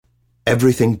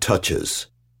Everything touches.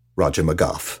 Roger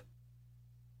McGough.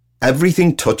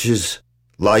 Everything touches,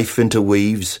 life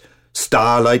interweaves,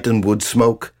 starlight and wood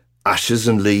smoke, ashes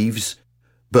and leaves,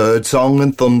 bird song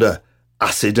and thunder,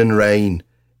 acid and rain.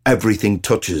 Everything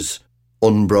touches,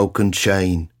 unbroken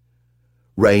chain.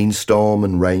 Rainstorm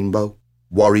and rainbow,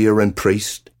 warrior and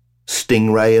priest,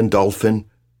 stingray and dolphin,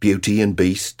 beauty and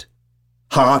beast.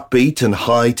 Heartbeat and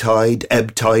high tide,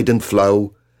 ebb tide and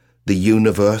flow, the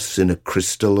universe in a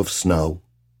crystal of snow.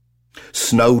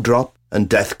 Snowdrop and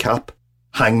deathcap,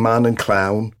 hangman and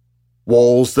clown,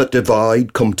 walls that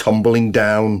divide come tumbling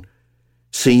down.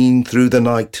 Seen through the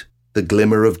night, the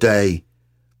glimmer of day,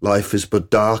 life is but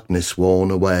darkness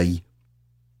worn away.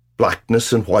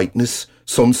 Blackness and whiteness,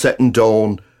 sunset and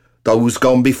dawn, those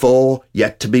gone before,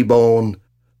 yet to be born.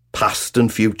 Past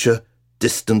and future,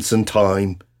 distance and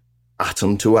time,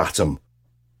 atom to atom,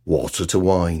 water to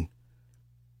wine.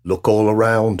 Look all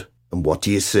around, and what do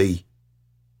you see?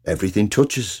 Everything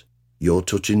touches, you're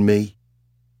touching me.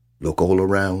 Look all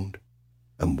around,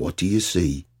 and what do you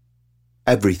see?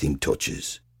 Everything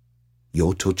touches,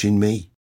 you're touching me.